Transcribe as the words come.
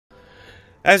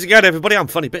How's it going, everybody? I'm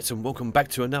Funnybits, and welcome back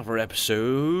to another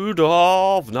episode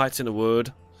of Nights in the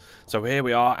Wood. So here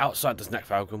we are, outside the Snack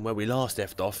Falcon, where we last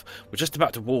left off. We're just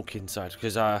about to walk inside,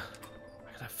 because I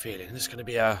got a feeling this is going to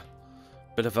be a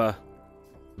bit of a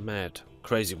mad,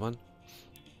 crazy one.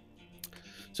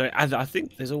 So, and I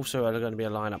think there's also going to be a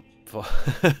lineup for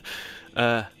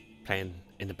playing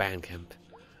in the band camp.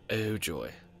 Oh,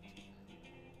 joy.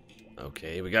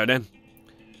 Okay, here we go then.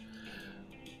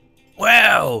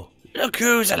 Well! Look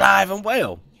who's alive and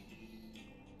well!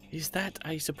 Is that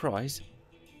a surprise?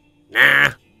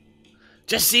 Nah.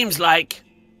 Just seems like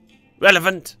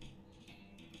relevant.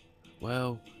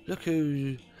 Well, look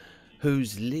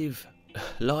who's live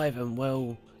and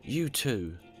well, you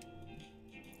too.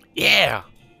 Yeah.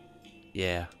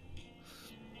 Yeah.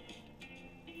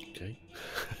 Okay.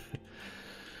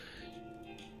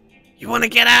 You want to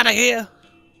get out of here?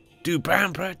 Do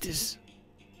band practice?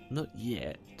 Not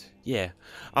yet. Yeah,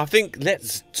 I think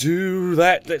let's do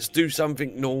that. Let's do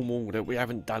something normal that we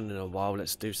haven't done in a while.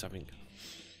 Let's do something.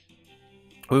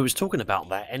 We was talking about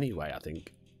that anyway, I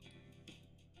think.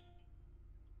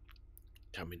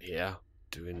 Coming here,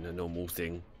 doing the normal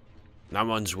thing. No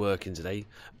one's working today.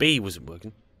 B wasn't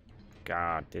working.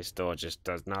 God, this door just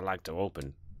does not like to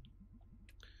open.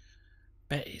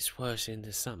 Bet it's worse in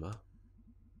the summer.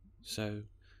 So,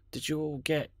 did you all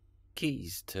get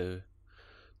keys to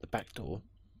the back door?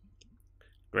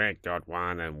 Greg got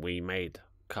one and we made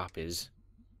copies.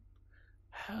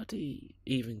 How do you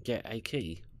even get a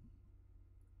key?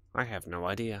 I have no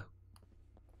idea.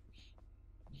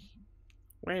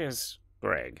 Where's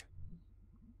Greg?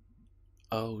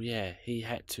 Oh yeah, he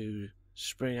had to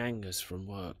spring Angus from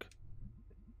work.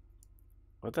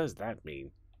 What does that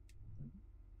mean?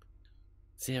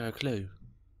 Zero clue.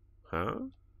 Huh?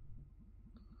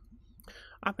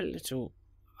 I'm a little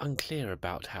unclear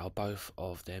about how both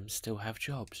of them still have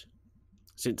jobs,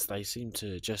 since they seem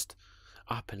to just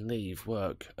up and leave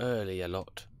work early a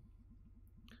lot.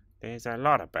 There's a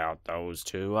lot about those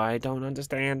two I don't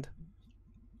understand.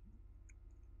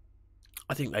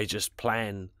 I think they just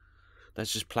plain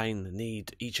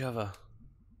need each other.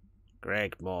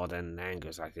 Greg more than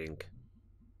Angus, I think.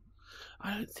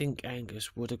 I don't think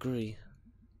Angus would agree.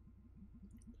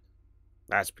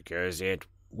 That's because it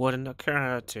wouldn't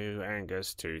occur to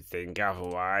Angus to think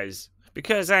otherwise,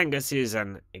 because Angus is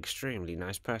an extremely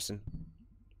nice person.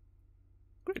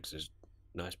 Greg's a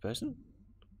nice person.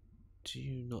 Do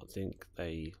you not think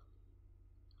they're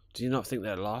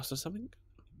lost or something?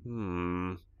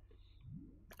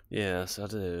 Yes, I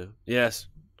do. Yes.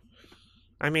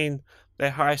 I mean,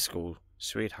 they're high school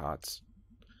sweethearts.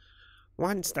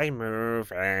 Once they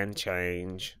move and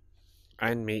change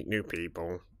and meet new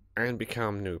people and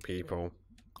become new people,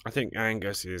 I think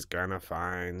Angus is gonna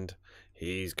find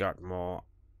he's got more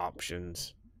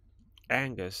options.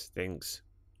 Angus thinks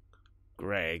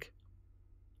Greg,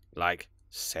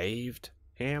 saved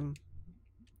him.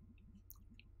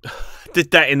 Did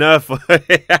that enough?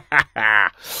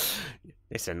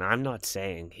 Listen, I'm not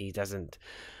saying he didn't.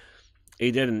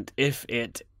 If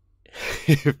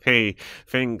he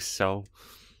thinks so.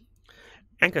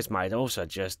 Angus might also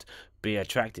just be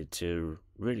attracted to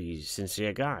really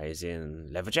sincere guys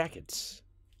in leather jackets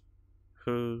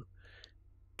who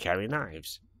carry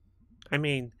knives. I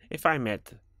mean, if I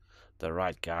met the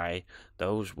right guy,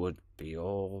 those would be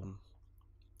all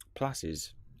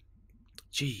pluses.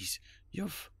 Jeez,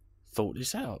 you've thought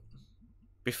this out.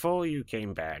 Before you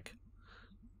came back,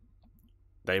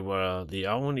 they were the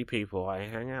only people I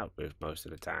hang out with most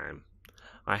of the time.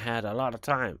 I had a lot of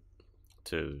time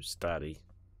to study.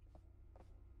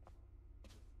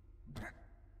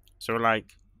 So,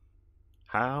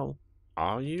 how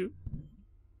are you?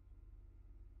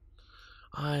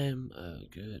 I'm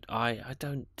good. I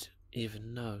don't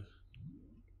even know.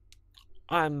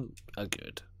 I'm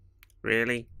good.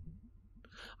 Really?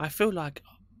 I feel like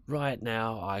right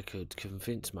now I could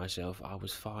convince myself I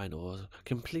was fine or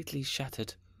completely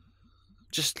shattered.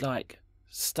 Just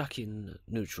stuck in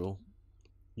neutral.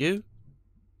 You?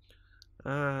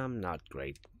 Not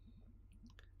great.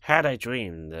 Had a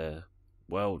dream the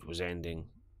world was ending.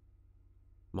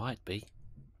 Might be.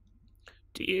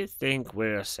 Do you think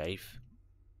we're safe?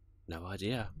 No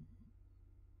idea.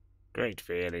 Great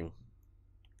feeling.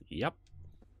 Yup.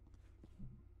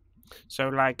 So,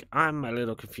 I'm a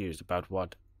little confused about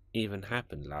what even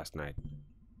happened last night.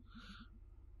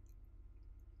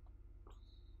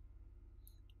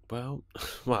 Well,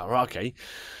 okay.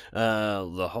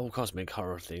 The whole cosmic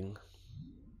horror thing.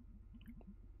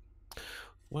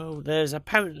 Well, there's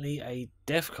apparently a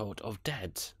death cult of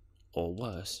dads, or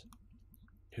worse.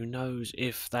 Who knows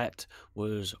if that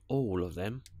was all of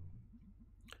them?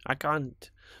 I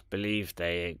can't believe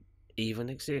they even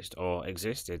exist or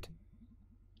existed.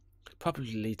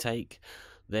 Probably take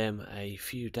them a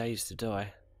few days to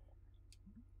die.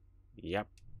 Yep.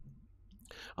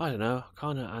 I don't know, I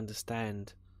kind of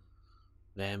understand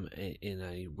them in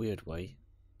a weird way.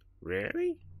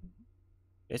 Really?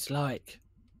 It's like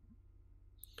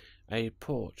a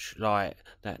porch light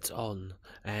that's on,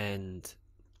 and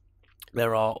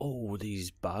there are all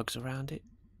these bugs around it,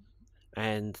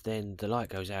 and then the light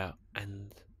goes out,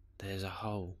 and there's a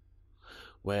hole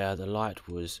where the light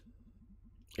was.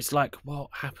 It's like what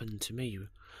happened to me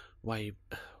way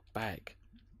back.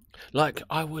 Like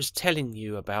I was telling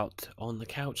you about on the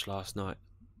couch last night.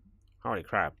 Holy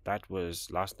crap, that was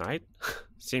last night?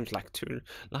 Seems like 2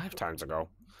 lifetimes ago.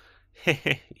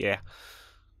 Yeah.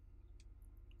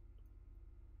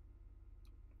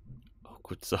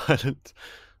 Awkward silence.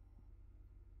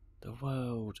 The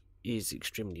world is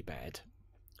extremely bad.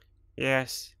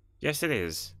 Yes, yes it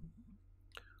is.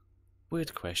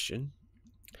 Weird question.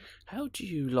 How do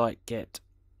you get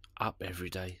up every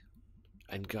day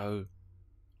and go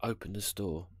open the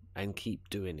store and keep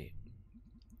doing it?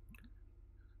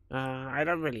 I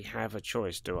don't really have a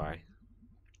choice, do I?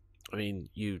 I mean,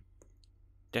 you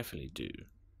definitely do.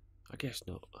 I guess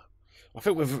not. I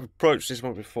think we've approached this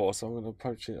one before, so I'm going to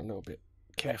approach it a little bit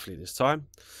carefully this time.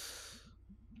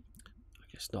 I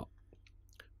guess not.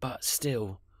 But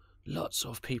still, lots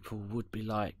of people would be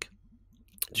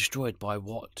destroyed by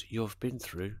what you've been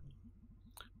through.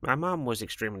 My mum was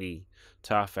extremely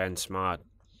tough and smart.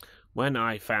 When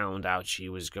I found out she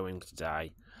was going to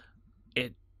die,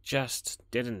 it just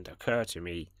didn't occur to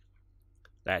me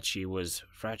that she was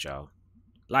fragile.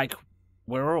 Like,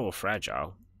 we're all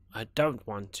fragile. I don't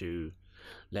want to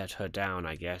let her down,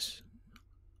 I guess.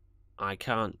 I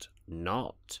can't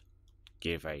not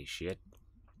give a shit.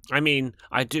 I mean,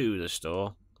 I do the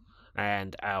store,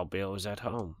 and our bills at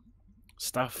home.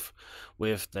 Stuff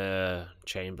with the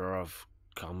Chamber of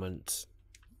Commerce.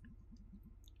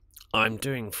 I'm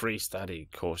doing free study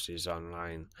courses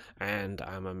online, and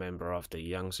I'm a member of the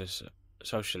Young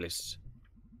Socialists.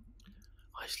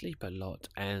 I sleep a lot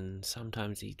and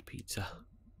sometimes eat pizza.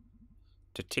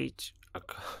 To teach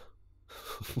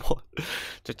what?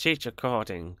 To teach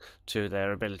according to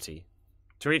their ability.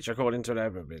 To each according to their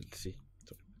ability.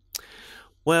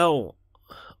 Well,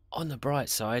 on the bright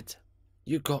side,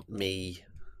 you got me.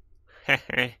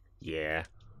 Yeah.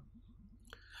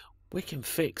 We can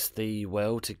fix the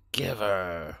world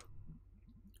together.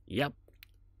 Yep.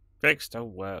 Fix the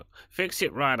world. Fix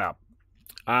it right up.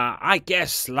 I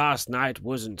guess last night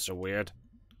wasn't so weird.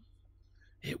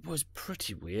 It was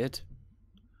pretty weird.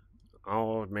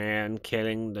 Old man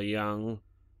killing the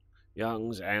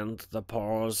youngs and the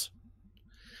paws.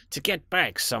 To get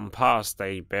back some past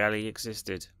they barely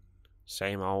existed.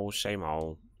 Same old, same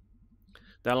old.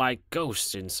 They're like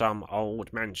ghosts in some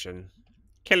old mansion.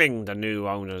 Killing the new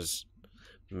owners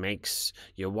makes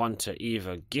you want to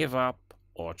either give up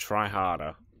or try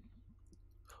harder.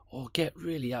 Or get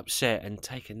really upset and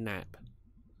take a nap.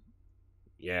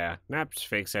 Yeah, naps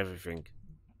fix everything.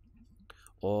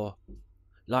 Or,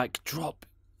 drop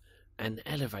an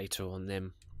elevator on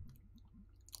them.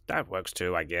 That works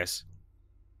too, I guess.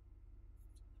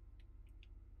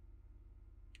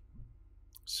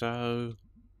 So,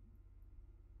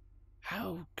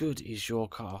 how good is your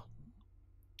car?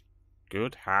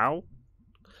 Good? How?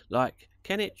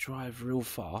 Can it drive real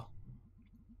far?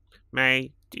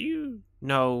 May, do you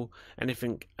know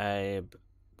anything,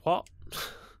 what?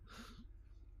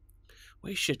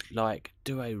 We should,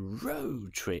 do a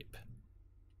road trip.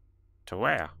 To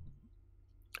where?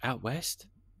 Out west.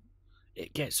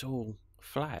 It gets all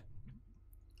flat.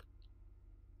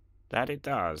 That it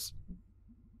does.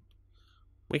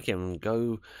 We can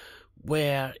go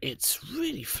where it's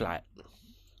really flat.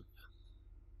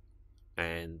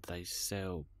 And they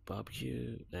sell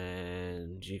barbecue,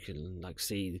 and you can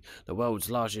see the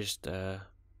world's largest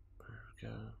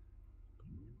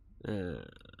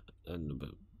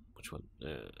which one?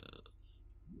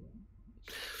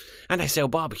 And they sell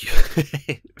barbecue.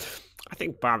 I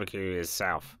think barbecue is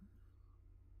south.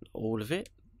 All of it.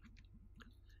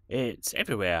 It's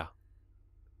everywhere.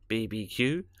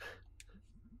 BBQ.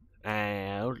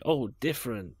 And all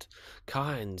different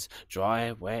kinds.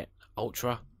 Dry, wet,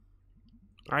 ultra.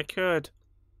 I could.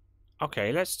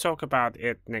 Okay, let's talk about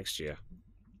it next year.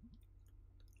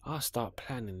 I'll start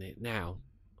planning it now.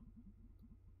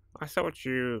 I thought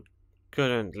you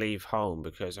couldn't leave home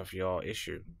because of your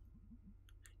issue.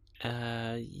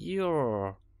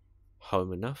 You're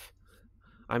home enough.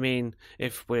 I mean,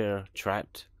 if we're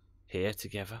trapped here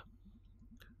together,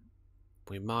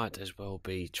 we might as well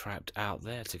be trapped out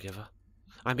there together.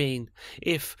 I mean,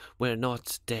 if we're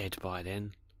not dead by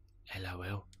then.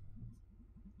 LOL.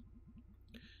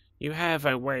 You have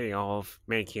a way of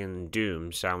making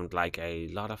Doom sound like a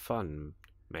lot of fun,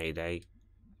 Mayday.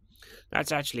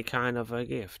 That's actually kind of a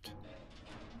gift.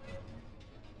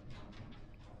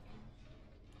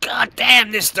 God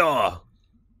damn this door!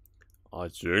 I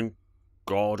think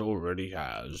God already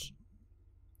has.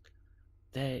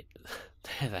 There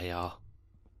they are.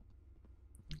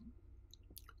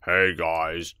 Hey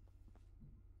guys.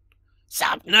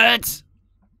 Sup, nerds?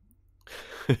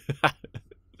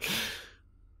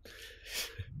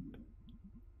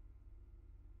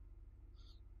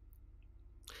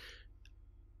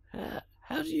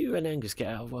 How do you and Angus get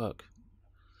out of work?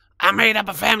 I made up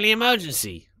a family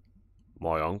emergency.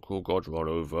 My uncle got run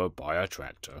over by a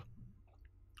tractor.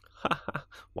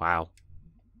 Wow.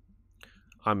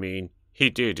 I mean, he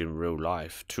did in real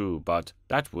life too, but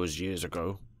that was years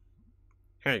ago.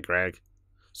 Hey, Greg.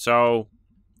 So,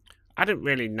 I didn't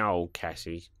really know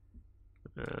Cassie.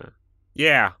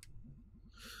 Yeah.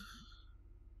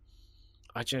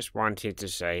 I just wanted to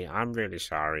say I'm really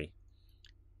sorry.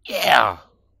 Yeah.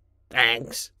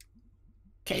 Thanks.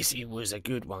 Casey was a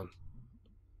good one.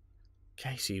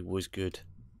 Casey was good.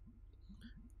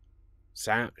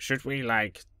 So, should we,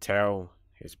 tell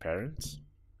his parents?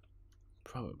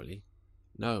 Probably.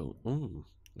 No.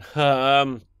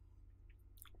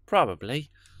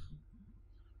 Probably.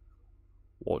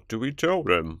 What do we tell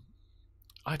them?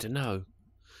 I don't know.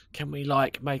 Can we,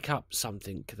 make up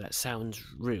something that sounds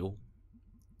real?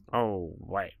 Oh,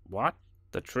 wait, what?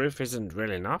 The truth isn't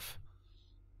real enough?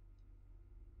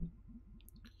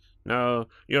 No,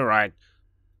 you're right.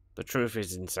 The truth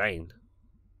is insane.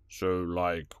 So,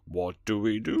 what do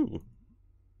we do?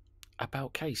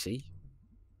 About Casey?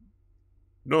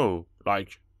 No,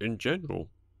 in general.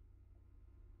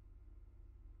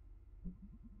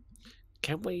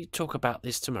 Can we talk about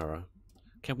this tomorrow?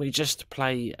 Can we just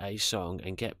play a song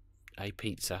and get a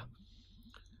pizza?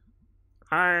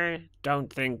 I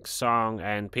don't think song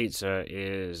and pizza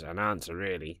is an answer,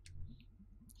 really.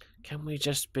 Can we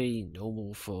just be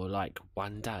normal for,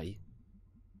 one day?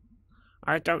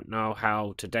 I don't know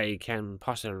how today can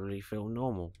possibly feel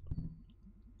normal.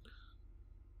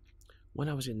 When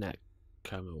I was in that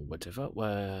coma or whatever,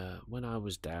 when I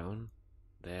was down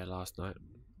there last night,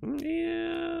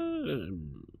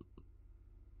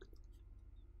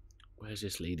 where's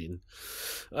this leading?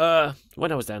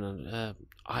 When I was down,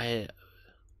 I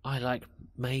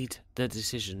made the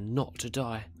decision not to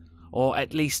die, or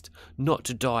at least not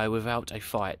to die without a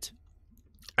fight.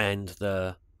 And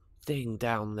the thing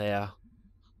down there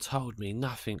told me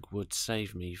nothing would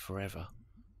save me forever.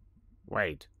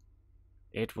 Wait,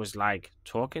 it was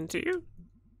talking to you?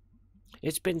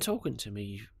 It's been talking to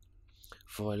me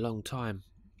for a long time.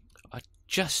 I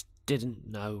just didn't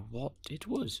know what it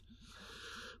was.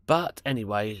 But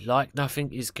anyway,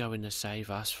 nothing is going to save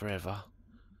us forever.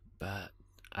 But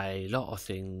a lot of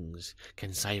things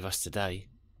can save us today.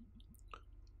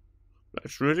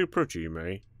 That's really pretty,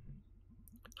 May.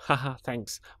 Haha,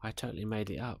 thanks. I totally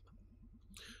made it up.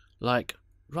 Right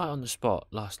on the spot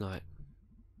last night.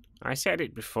 I said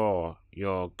it before.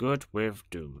 You're good with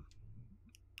Doom.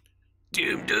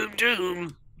 Doom, Doom,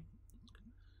 Doom!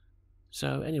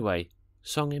 So anyway,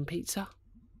 song and pizza?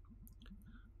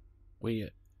 We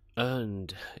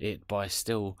earned it by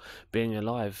still being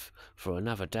alive for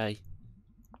another day.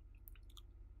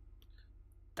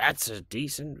 That's a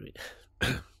decent...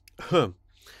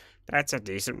 That's a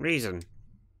decent reason.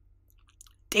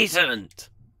 Decent!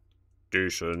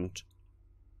 Decent.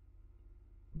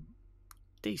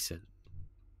 Decent.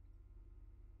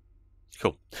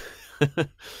 Cool.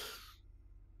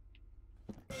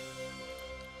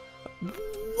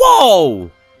 Whoa!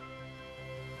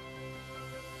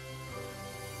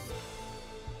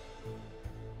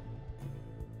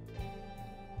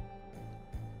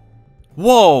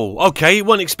 Whoa! Okay,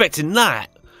 wasn't expecting that.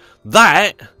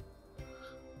 That?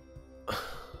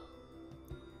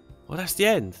 Well, that's the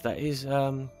end. That is,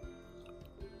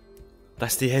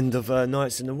 that's the end of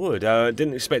Nights in the Wood.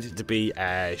 Didn't expect it to be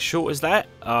as short as that.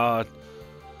 I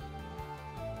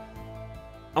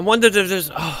wondered if there's...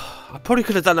 I probably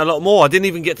could have done a lot more. I didn't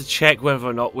even get to check whether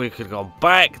or not we could have gone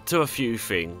back to a few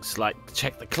things.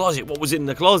 Check the closet. What was in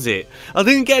the closet? I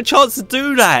didn't get a chance to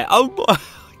do that. Oh my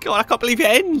God, I can't believe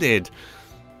it ended.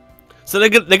 So they're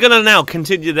going to now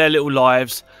continue their little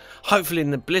lives. Hopefully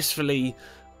in the blissfully...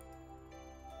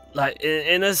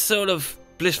 in a sort of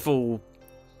blissful...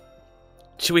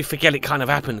 Should we forget it kind of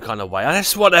happened kind of way?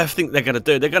 That's what I think they're going to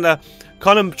do. They're going to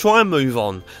kind of try and move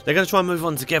on. They're going to try and move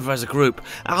on together as a group.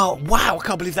 Oh, wow, I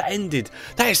can't believe that ended.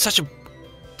 That is such a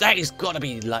that has got to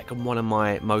be like one of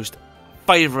my most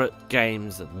favourite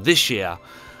games this year.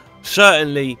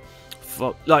 Certainly,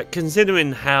 for, like,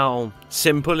 considering how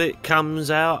simple it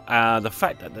comes out, the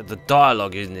fact that the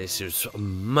dialogue in this is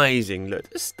amazing. Look,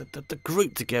 the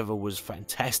group together was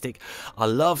fantastic. I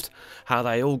loved how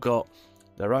they all got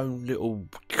their own little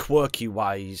quirky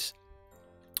ways,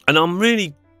 and I'm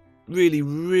really, really,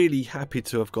 really happy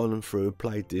to have gone through and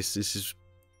played this. This has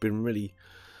been really,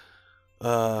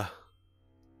 there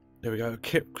we go.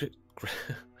 I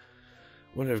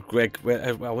wonder if Greg,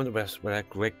 I wonder where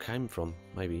Greg came from.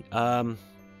 Maybe, are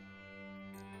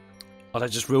they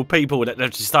just real people that they've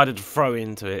decided to throw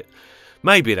into it?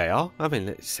 Maybe they are. I mean,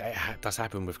 it does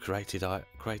happen with creative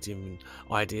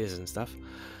ideas and stuff.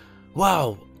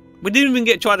 Wow. We didn't even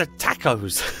get to try the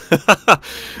tacos.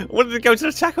 Wanted to go to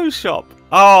the taco shop.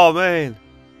 Oh, man.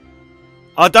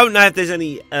 I don't know if there's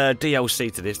any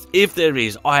DLC to this. If there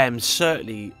is, I am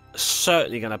certainly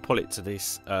going to pull it to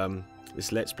this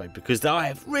this Let's Play, because I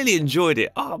have really enjoyed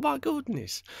it. Oh, my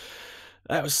goodness.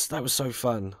 That was so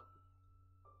fun.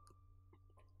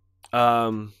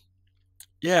 Yeah,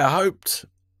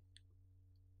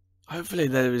 hopefully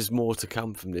there is more to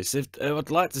come from this.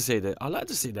 I'd like to see that. I'd like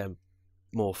to see them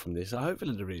more from this.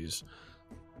 Hopefully there is.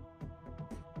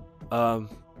 But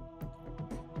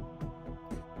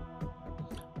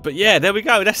yeah, there we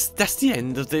go. That's the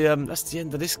end of the that's the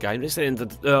end of this game. That's the end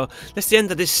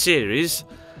of this series.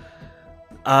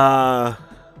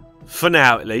 For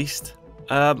now at least.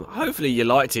 Hopefully you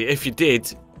liked it. If you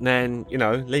did, then you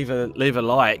know, leave a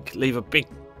like, leave a big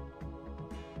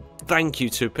thank you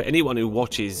to anyone who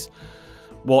watched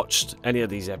any of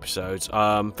these episodes.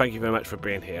 Thank you very much for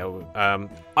being here.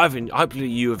 Hopefully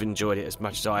you have enjoyed it as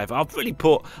much as I have. I've really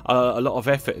put a lot of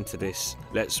effort into this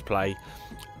Let's Play,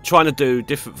 trying to do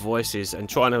different voices and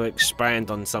trying to expand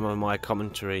on some of my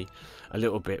commentary a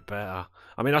little bit better.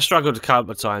 I mean, I struggled a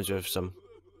couple of times with some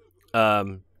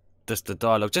just the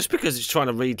dialogue, just because it's trying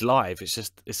to read live.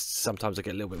 It's sometimes I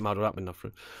get a little bit muddled up enough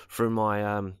through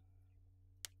my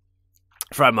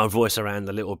throwing my voice around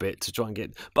a little bit to try and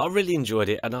get, but I really enjoyed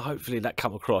it, and hopefully that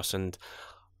come across. And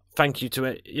thank you to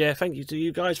it. Yeah, thank you to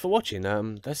you guys for watching.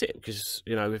 That's it, because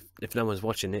you know, if no one's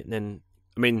watching it, then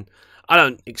I mean, I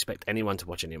don't expect anyone to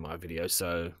watch any of my videos,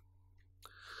 so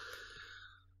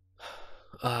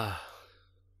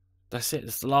that's it.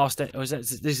 That's the last.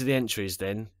 This is the entries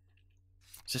then.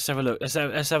 Let's have a look.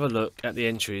 Let's have a look at the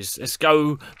entries. Let's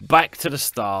go back to the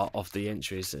start of the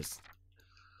entries.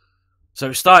 So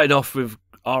it started off with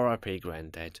R.I.P.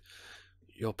 Granddad.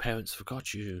 Your parents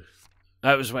forgot you.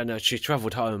 That was when she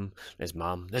travelled home. There's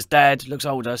Mum. There's Dad. Looks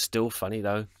older. Still funny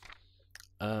though.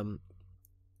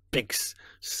 Big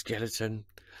skeleton.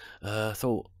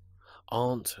 Thought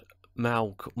Aunt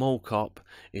Malcop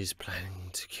is planning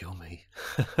to kill me.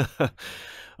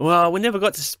 Well, we never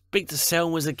got to speak to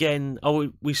Selma's again.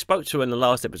 Oh, we spoke to her in the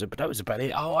last episode, but that was about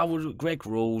it. Oh, I would Greg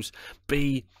rules.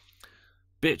 B.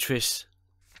 Beatrice.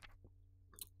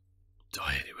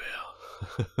 Die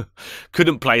anywhere.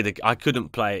 Couldn't play the. I couldn't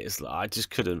play it. I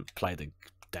just couldn't play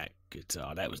that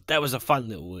guitar. That was a fun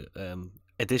little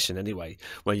addition anyway,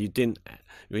 where you can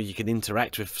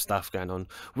interact with stuff going on.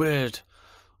 Weird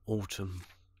autumn.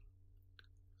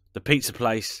 The pizza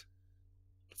place.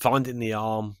 Finding the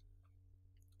arm.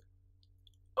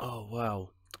 Oh wow.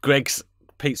 Greg's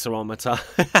pizza on my tongue.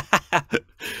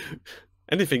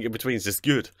 Anything in between is just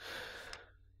good.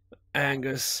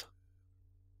 Angus.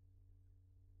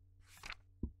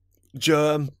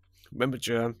 Germ. Remember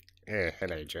Germ? Yeah,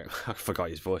 hello Germ. I forgot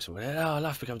his voice. Oh,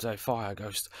 life becomes a fire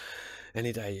ghost.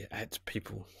 Any day at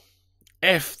people.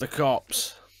 F the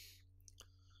cops.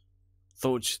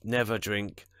 Thought you'd never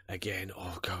drink again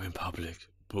or go in public.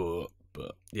 But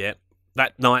yeah.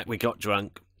 That night we got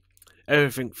drunk.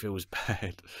 Everything feels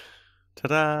bad.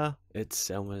 Ta-da! It's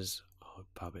Selma's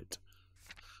puppet.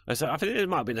 So I think there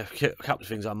might have been a couple of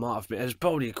things I might have missed. There's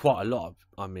probably quite a lot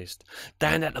I missed.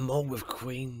 Down at the mall with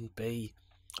Queen Bee.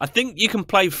 I think you can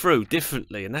play through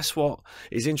differently, and that's what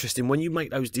is interesting when you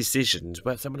make those decisions.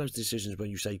 But some of those decisions where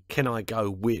you say, "Can I go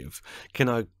with? Can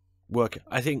I work?"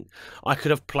 I think I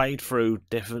could have played through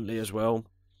differently as well.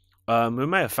 We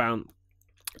may have found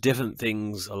different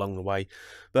things along the way,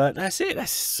 but that's it.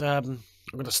 That's I'm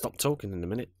going to stop talking in a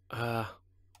minute. There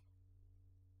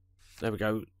we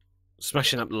go.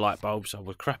 Smashing up the light bulbs. I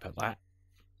would crap at that.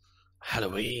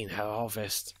 Halloween,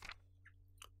 Harvest.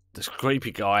 This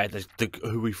creepy guy,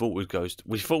 who we thought was ghost.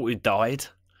 We thought we died.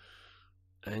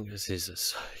 Angus is a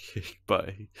psychic, but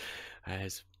he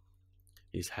has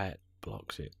his hat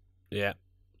blocks it. Yeah.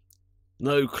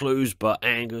 No clues, but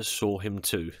Angus saw him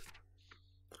too.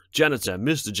 Janitor,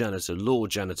 Mr. Janitor,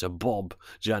 Lord Janitor, Bob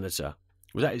Janitor.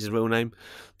 Was that his real name?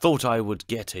 Thought I would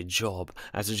get a job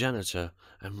as a janitor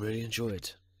and really enjoy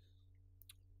it.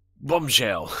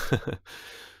 Bombshell.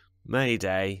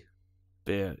 Mayday.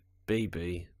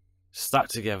 BB. Stuck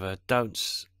together.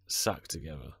 Don't suck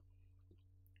together.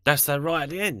 That's that right at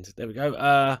the end. There we go.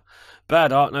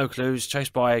 Bad art, no clues.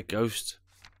 Chased by a ghost.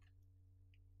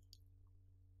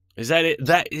 Is that it?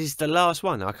 That is the last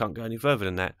one. I can't go any further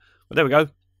than that. But there we go.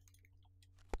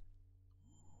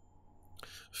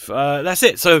 That's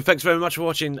it. So thanks very much for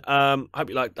watching. Hope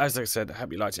you liked. As I said, I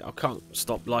hope you liked it. I can't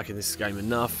stop liking this game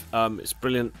enough. It's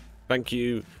brilliant. Thank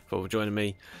you for joining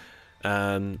me.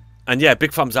 And yeah,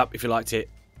 big thumbs up if you liked it.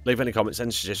 Leave any comments,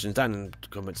 any suggestions down in the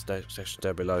comments section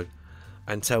down below.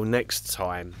 Until next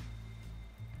time.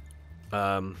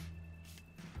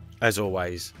 As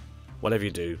always, whatever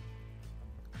you do,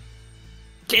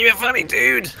 keep it funny,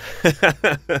 dude.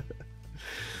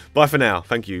 Bye for now.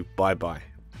 Thank you. Bye bye.